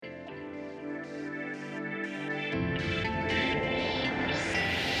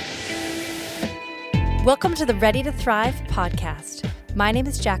Welcome to the Ready to Thrive podcast. My name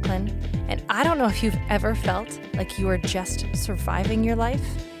is Jacqueline, and I don't know if you've ever felt like you are just surviving your life.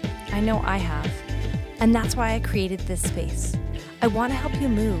 I know I have, and that's why I created this space. I want to help you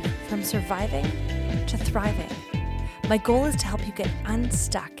move from surviving to thriving. My goal is to help you get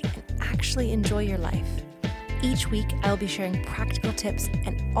unstuck and actually enjoy your life. Each week, I'll be sharing practical tips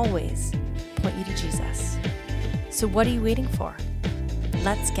and always point you to Jesus. So what are you waiting for?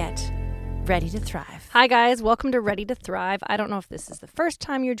 Let's get ready to thrive. Hi guys, welcome to Ready to Thrive. I don't know if this is the first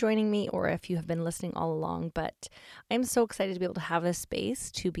time you're joining me or if you have been listening all along, but I'm so excited to be able to have this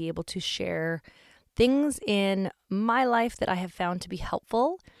space to be able to share things in my life that I have found to be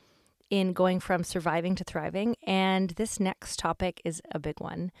helpful in going from surviving to thriving. And this next topic is a big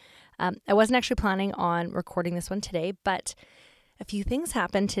one. I wasn't actually planning on recording this one today, but a few things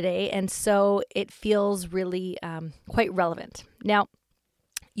happened today, and so it feels really quite relevant. Now,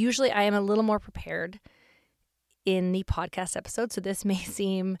 usually I am a little more prepared in the podcast episode, so this may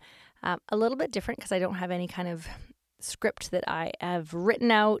seem a little bit different because I don't have any kind of script that I have written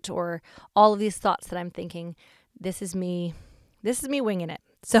out or all of these thoughts that I'm thinking. This is me winging it.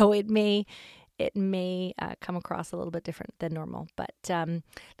 So it may come across a little bit different than normal. But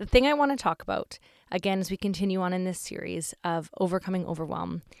the thing I want to talk about, again, as we continue on in this series of overcoming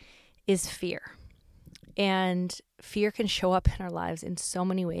overwhelm, is fear. And fear can show up in our lives in so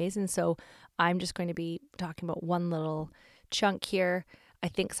many ways. And so I'm just going to be talking about one little chunk here. I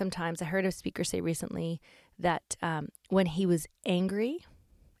think sometimes I heard a speaker say recently that when he was angry,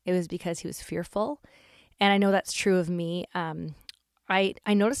 it was because he was fearful. And I know that's true of me. I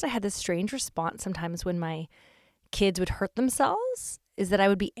noticed I had this strange response sometimes when my kids would hurt themselves, is that I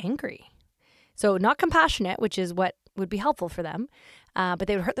would be angry. So not compassionate, which is what would be helpful for them, but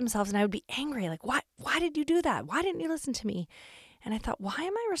they would hurt themselves and I would be angry. Like, why did you do that? Why didn't you listen to me? And I thought, why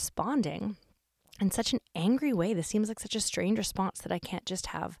am I responding in such an angry way? This seems like such a strange response that I can't just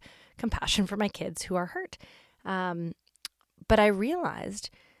have compassion for my kids who are hurt. But I realized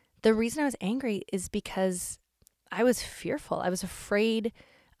the reason I was angry is because I was fearful. I was afraid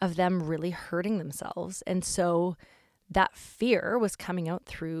of them really hurting themselves. And so that fear was coming out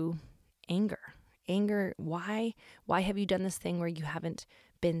through anger. Why have you done this thing where you haven't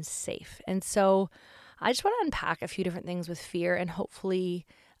been safe? And so I just want to unpack a few different things with fear, and hopefully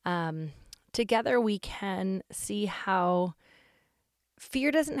together we can see how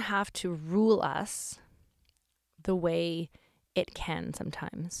fear doesn't have to rule us the way it can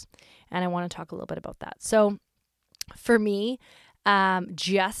sometimes. And I want to talk a little bit about that. So for me,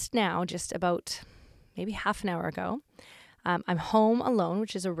 just about maybe half an hour ago, I'm home alone,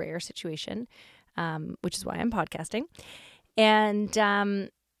 which is a rare situation, which is why I'm podcasting. And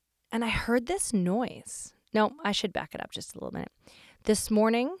I heard this noise. No, I should back it up just a little minute. This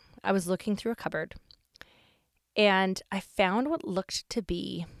morning, I was looking through a cupboard and I found what looked to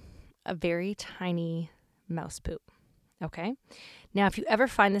be a very tiny mouse poop. Okay. Now, if you ever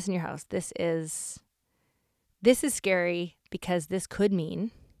find this in your house, this is scary because this could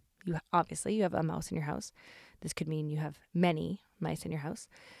mean you have a mouse in your house. This could mean you have many mice in your house.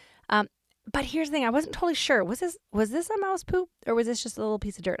 But here's the thing. I wasn't totally sure. Was this a mouse poop or was this just a little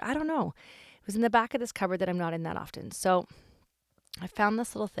piece of dirt? I don't know. It was in the back of this cupboard that I'm not in that often. So I found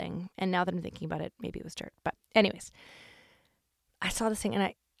this little thing. And now that I'm thinking about it, maybe it was dirt. But anyways, I saw this thing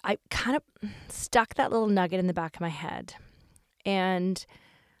and I kind of stuck that little nugget in the back of my head. And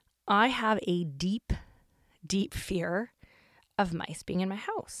I have a deep, deep fear of mice being in my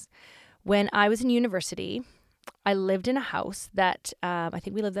house. When I was in university, I lived in a house that I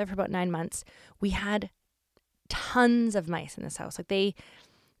think we lived there for about 9 months. We had tons of mice in this house. Like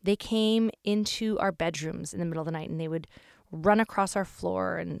they came into our bedrooms in the middle of the night and they would run across our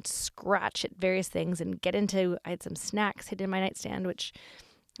floor and scratch at various things and I had some snacks hidden in my nightstand, which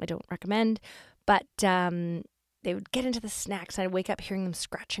I don't recommend, but they would get into the snacks and I'd wake up hearing them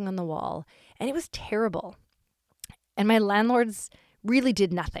scratching on the wall, and it was terrible. And my landlords really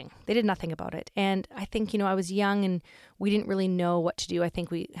did nothing. They did nothing about it. And I think, I was young and we didn't really know what to do. I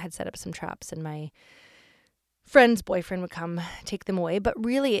think we had set up some traps and my friend's boyfriend would come take them away. But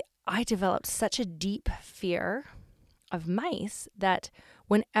really, I developed such a deep fear of mice that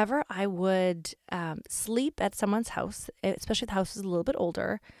whenever I would sleep at someone's house, especially if the house was a little bit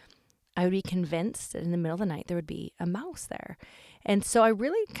older, I would be convinced that in the middle of the night there would be a mouse there. And so I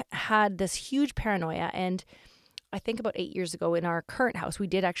really had this huge paranoia. And I think about 8 years ago in our current house, we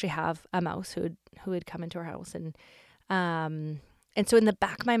did actually have a mouse who had come into our house. And so in the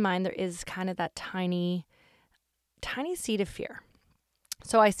back of my mind, there is kind of that tiny seed of fear.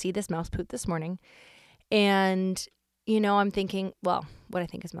 So I see this mouse poop this morning And, I'm thinking, well, what I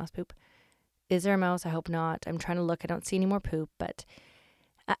think is mouse poop. Is there a mouse? I hope not. I'm trying to look. I don't see any more poop. But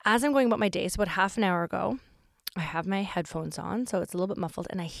as I'm going about my day, so about half an hour ago, I have my headphones on, so it's a little bit muffled,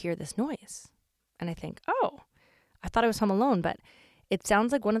 and I hear this noise. And I think, oh, I thought I was home alone, but it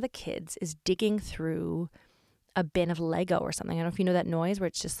sounds like one of the kids is digging through a bin of Lego or something. I don't know if you know that noise where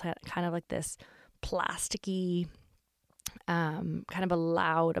it's just kind of like this plasticky, kind of a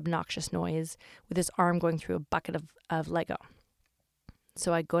loud, obnoxious noise with his arm going through a bucket of Lego.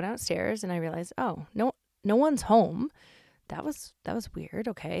 So I go downstairs and I realize, oh, no one's home. That was weird.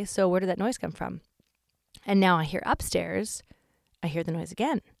 Okay, so where did that noise come from? And now I hear upstairs, I hear the noise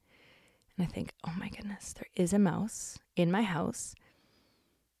again. And I think, oh my goodness, there is a mouse in my house.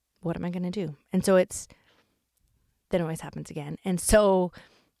 What am I going to do? And so the noise happens again. And so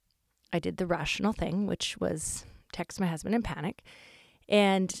I did the rational thing, which was text my husband in panic.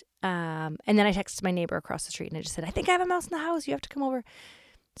 And then I texted my neighbor across the street and I just said, I think I have a mouse in the house. You have to come over.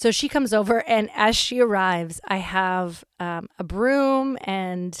 So she comes over, and as she arrives, I have a broom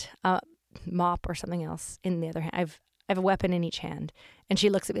and a mop or something else in the other hand. I have a weapon in each hand. And she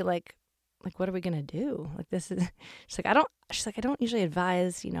looks at me like, what are we going to do? Like, this is, she's like, I don't usually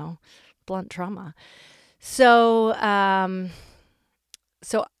advise, blunt trauma. So,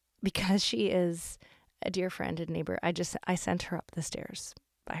 because she is a dear friend and neighbor, I sent her up the stairs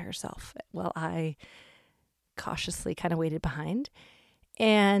by herself while I cautiously kind of waited behind.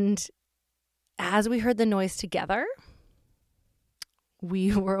 And as we heard the noise together,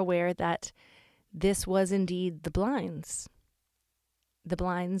 we were aware that this was indeed the blinds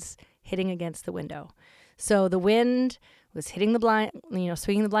hitting against the window. So the wind was hitting the blind,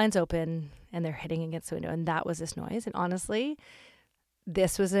 swinging the blinds open, and they're hitting against the window. And that was this noise. And honestly,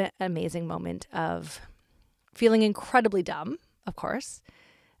 this was an amazing moment of feeling incredibly dumb, of course,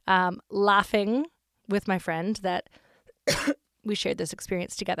 laughing with my friend that we shared this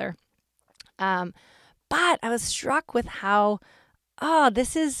experience together. But I was struck with how,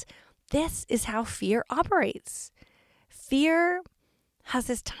 this is how fear operates. Fear has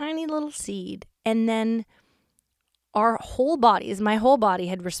this tiny little seed, and then my whole body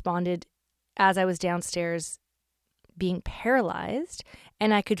had responded as I was downstairs being paralyzed,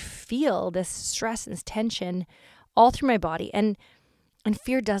 and I could feel this stress and this tension all through my body. And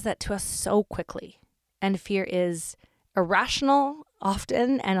fear does that to us so quickly. And fear is irrational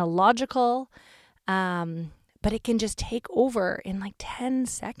often and illogical, but it can just take over in like 10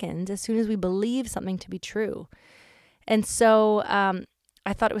 seconds as soon as we believe something to be true. And so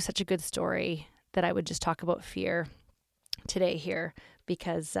I thought it was such a good story that I would just talk about fear today here,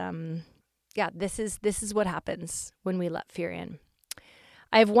 because this is what happens when we let fear in.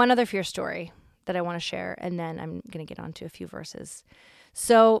 I have one other fear story that I want to share, and then I'm going to get on to a few verses.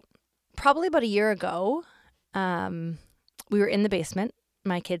 So probably about a year ago, we were in the basement,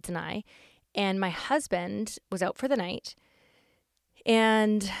 my kids and I, and my husband was out for the night,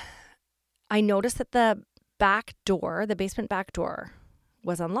 and I noticed that the basement back door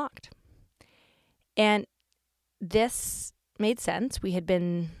was unlocked. And this made sense. We had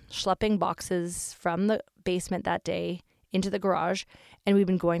been schlepping boxes from the basement that day into the garage, and we'd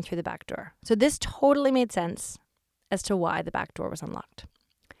been going through the back door. So this totally made sense as to why the back door was unlocked.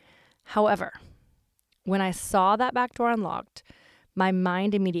 However, when I saw that back door unlocked, my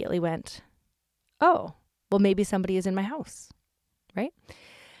mind immediately went, oh, well, maybe somebody is in my house, right?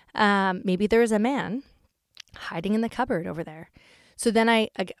 Maybe there is a man hiding in the cupboard over there. So then I,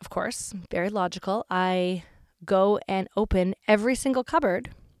 of course, very logical, I go and open every single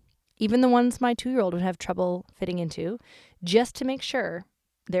cupboard, even the ones my 2-year-old would have trouble fitting into, just to make sure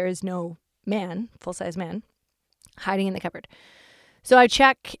there is no man, full-size man, hiding in the cupboard. So I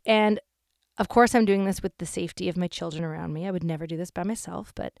check, and of course I'm doing this with the safety of my children around me. I would never do this by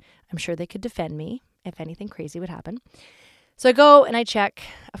myself, but I'm sure they could defend me if anything crazy would happen. So I go and I check.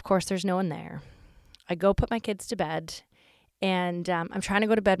 Of course, there's no one there. I go put my kids to bed, and I'm trying to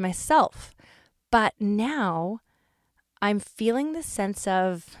go to bed myself. But now I'm feeling this sense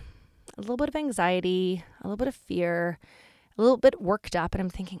of a little bit of anxiety, a little bit of fear, a little bit worked up. And I'm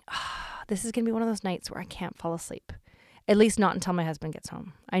thinking, this is going to be one of those nights where I can't fall asleep, at least not until my husband gets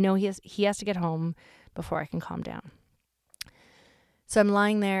home. I know he has to get home before I can calm down. So I'm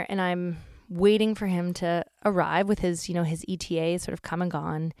lying there and I'm waiting for him to arrive with his ETA sort of come and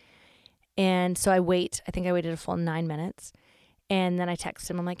gone. And so I wait. I think I waited a full 9 minutes. And then I text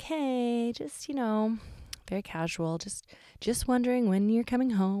him. I'm like, hey, just, very casual, just wondering when you're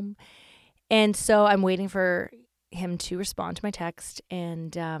coming home. And so I'm waiting for him to respond to my text.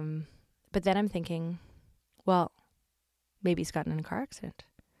 And but then I'm thinking, well, maybe he's gotten in a car accident.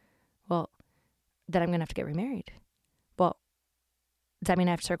 Well, that I'm going to have to get remarried. Well, does that mean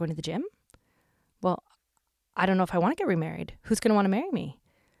I have to start going to the gym? Well, I don't know if I want to get remarried. Who's going to want to marry me?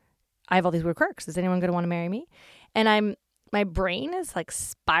 I have all these weird quirks. Is anyone going to want to marry me? And my brain is like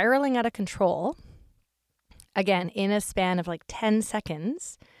spiraling out of control. Again, in a span of like 10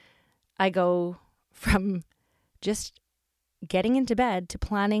 seconds, I go from just getting into bed to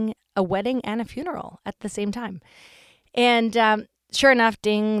planning a wedding and a funeral at the same time. And sure enough,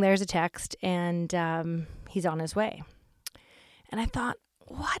 ding, there's a text, and he's on his way. And I thought,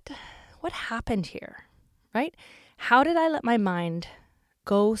 what happened here, right? How did I let my mind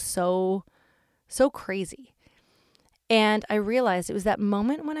go so crazy? And I realized it was that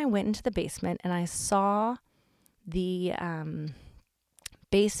moment when I went into the basement and I saw the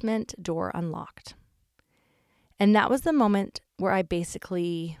basement door unlocked. And that was the moment where I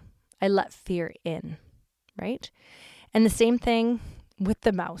let fear in, right? And the same thing with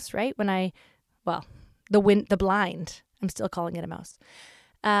the mouse, right? The blind, I'm still calling it a mouse.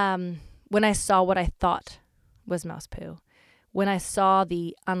 When I saw what I thought was mouse poo, when I saw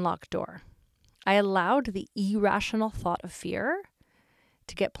the unlocked door, I allowed the irrational thought of fear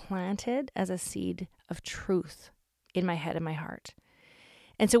to get planted as a seed of truth in my head and my heart.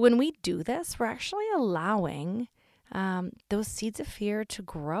 And so when we do this, we're actually allowing those seeds of fear to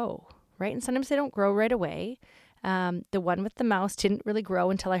grow, right? And sometimes they don't grow right away. The one with the mouse didn't really grow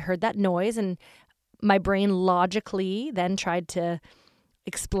until I heard that noise, and my brain logically then tried to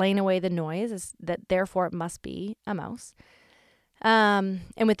explain away the noise, that therefore it must be a mouse. And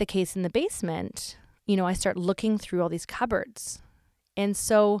with the case in the basement, I start looking through all these cupboards. And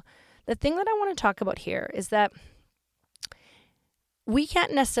so the thing that I want to talk about here is that we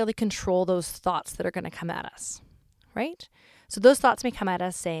can't necessarily control those thoughts that are going to come at us, right? So those thoughts may come at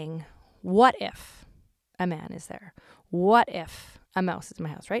us saying, what if a man is there? What if a mouse is in my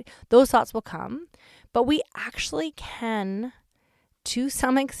house, right? Those thoughts will come, but we actually can, to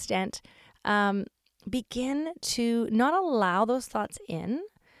some extent, begin to not allow those thoughts in,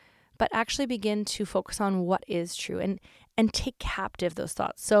 but actually begin to focus on what is true and take captive those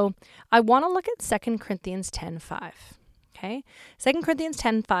thoughts. So I want to look at 2 Corinthians 10:5. Okay? 2 Corinthians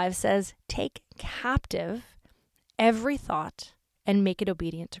 10:5 says, take captive every thought and make it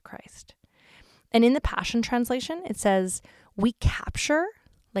obedient to Christ. And in the Passion Translation, it says, we capture,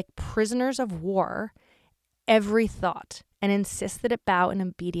 like prisoners of war, every thought and insist that it bow in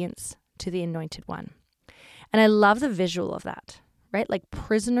obedience to the Anointed One. And I love the visual of that, right? Like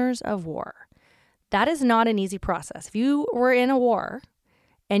prisoners of war. That is not an easy process. If you were in a war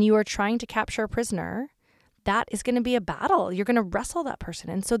and you are trying to capture a prisoner, that is going to be a battle. You're going to wrestle that person.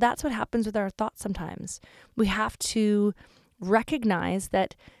 And so that's what happens with our thoughts sometimes. We have to recognize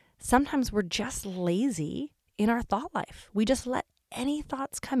that sometimes we're just lazy in our thought life. We just let any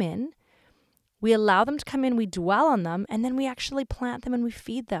thoughts come in. We allow them to come in, we dwell on them, and then we actually plant them and we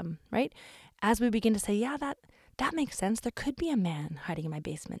feed them, right? As we begin to say, yeah, that makes sense. There could be a man hiding in my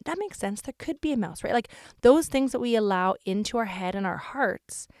basement. That makes sense. There could be a mouse, right? Like those things that we allow into our head and our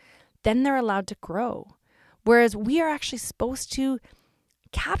hearts, then they're allowed to grow. Whereas we are actually supposed to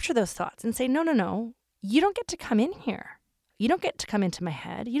capture those thoughts and say, no, you don't get to come in here. You don't get to come into my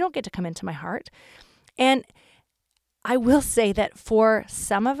head. You don't get to come into my heart. And I will say that for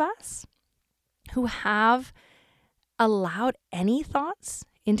some of us who have allowed any thoughts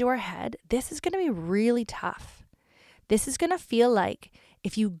into our head, this is going to be really tough. This is going to feel like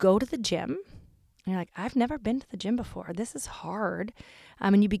if you go to the gym, and you're like, I've never been to the gym before. This is hard.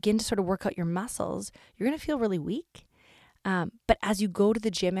 And you begin to sort of work out your muscles, you're going to feel really weak. But as you go to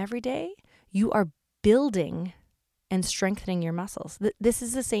the gym every day, you are building and strengthening your muscles. This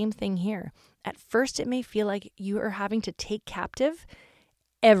is the same thing here. At first, it may feel like you are having to take captive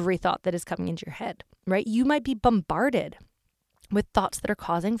every thought that is coming into your head, right? You might be bombarded with thoughts that are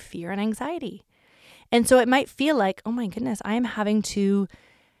causing fear and anxiety. And so it might feel like, oh my goodness, I am having to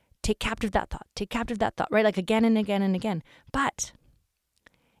take captive that thought, right? Like again and again and again. But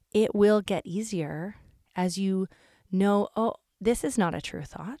it will get easier as you know, oh, this is not a true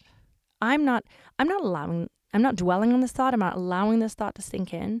thought. I'm not dwelling on this thought. I'm not allowing this thought to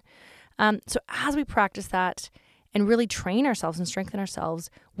sink in. So as we practice that and really train ourselves and strengthen ourselves,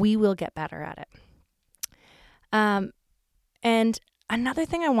 we will get better at it. And another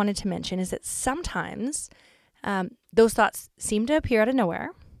thing I wanted to mention is that sometimes those thoughts seem to appear out of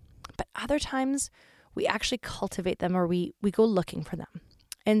nowhere, but other times we actually cultivate them or we go looking for them.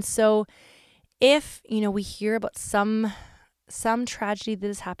 And so if, we hear about some tragedy that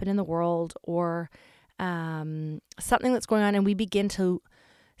has happened in the world or something that's going on and we begin to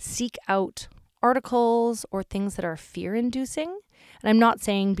seek out articles or things that are fear-inducing, And I'm not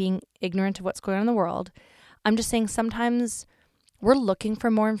saying being ignorant of what's going on in the world. I'm just saying sometimes we're looking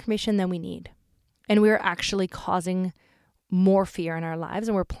for more information than we need. And we're actually causing more fear in our lives,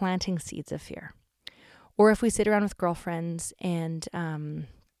 and we're planting seeds of fear. Or if we sit around with girlfriends and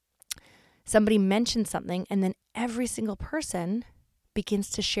somebody mentions something, and then every single person begins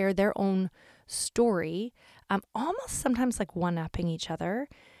to share their own story, almost sometimes like one-upping each other.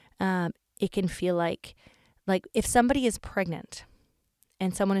 It can feel like if somebody is pregnant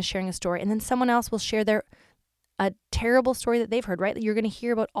and someone is sharing a story, and then someone else will share a terrible story that they've heard, right? You're going to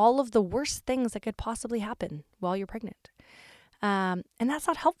hear about all of the worst things that could possibly happen while you're pregnant. And that's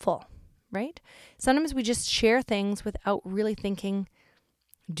not helpful, right? Sometimes we just share things without really thinking,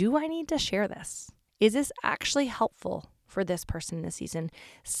 do I need to share this? Is this actually helpful for this person in this season?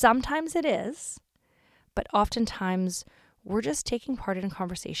 Sometimes it is, but oftentimes we're just taking part in a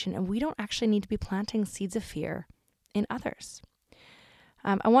conversation and we don't actually need to be planting seeds of fear in others.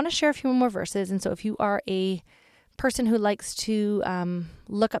 I want to share a few more verses. And so if you are a person who likes to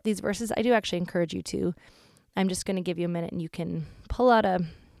look up these verses, I do actually encourage you to. I'm just going to give you a minute and you can pull out a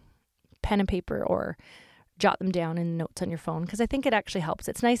pen and paper or jot them down in notes on your phone, because I think it actually helps.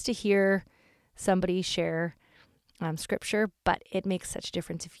 It's nice to hear somebody share scripture, but it makes such a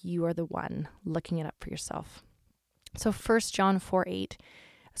difference if you are the one looking it up for yourself. So 1 John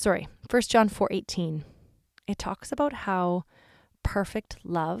 4:18, it talks about how perfect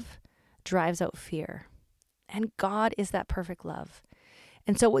love drives out fear. And God is that perfect love.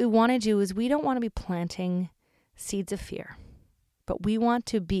 And so what we want to do is we don't want to be planting seeds of fear, but we want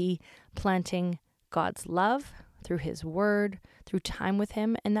to be planting God's love through his word, through time with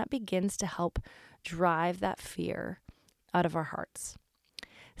him, and that begins to help drive that fear out of our hearts.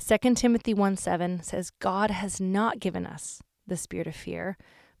 2 Timothy 1:7 says, God has not given us the spirit of fear,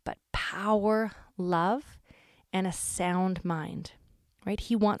 but power, love, and a sound mind, right?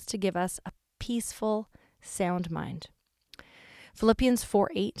 He wants to give us a peaceful, sound mind. Philippians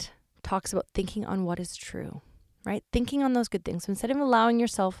 4:8 talks about thinking on what is true, right? Thinking on those good things. So instead of allowing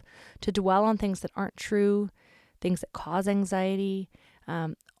yourself to dwell on things that aren't true, things that cause anxiety,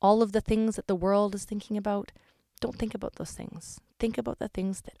 all of the things that the world is thinking about, don't think about those things. Think about the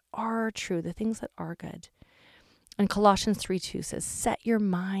things that are true, the things that are good. And Colossians 3:2 says, set your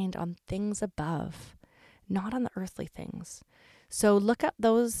mind on things above, not on the earthly things. So look up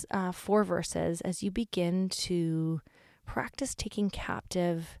those 4 verses as you begin to practice taking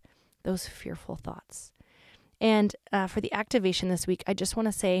captive those fearful thoughts. And for the activation this week, I just want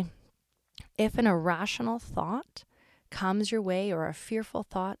to say, if an irrational thought comes your way or a fearful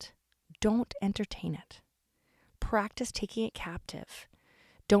thought, don't entertain it. Practice taking it captive.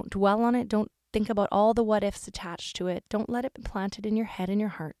 Don't dwell on it. Don't think about all the what ifs attached to it. Don't let it be planted in your head and your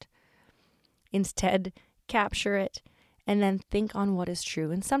heart. Instead, capture it and then think on what is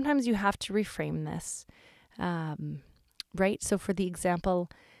true. And sometimes you have to reframe this, right? So for the example,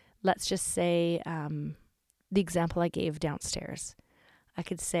 let's just say the example I gave downstairs. I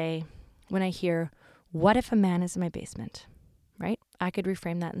could say, when I hear, what if a man is in my basement, right? I could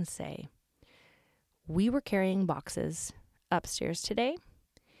reframe that and say, we were carrying boxes upstairs today.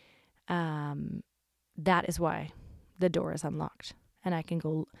 That is why the door is unlocked. And I can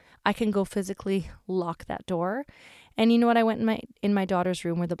go physically lock that door. And you know what? I went in my daughter's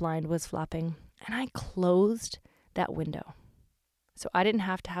room where the blind was flapping, and I closed that window. So I didn't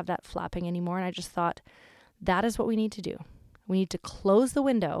have to have that flapping anymore. And I just thought, that is what we need to do. We need to close the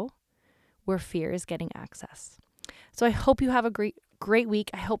window where fear is getting access. So I hope you have a great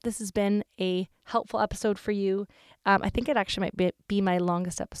week. I hope this has been a helpful episode for you. I think it actually might be my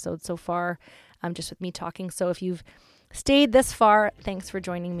longest episode so far, just with me talking. So if you've stayed this far, thanks for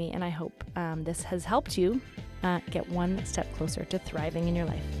joining me. And I hope this has helped you get one step closer to thriving in your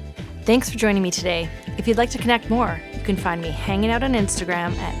life. Thanks for joining me today. If you'd like to connect more, you can find me hanging out on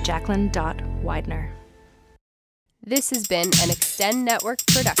Instagram at jacqueline.widener. This has been an Extend Network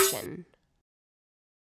production.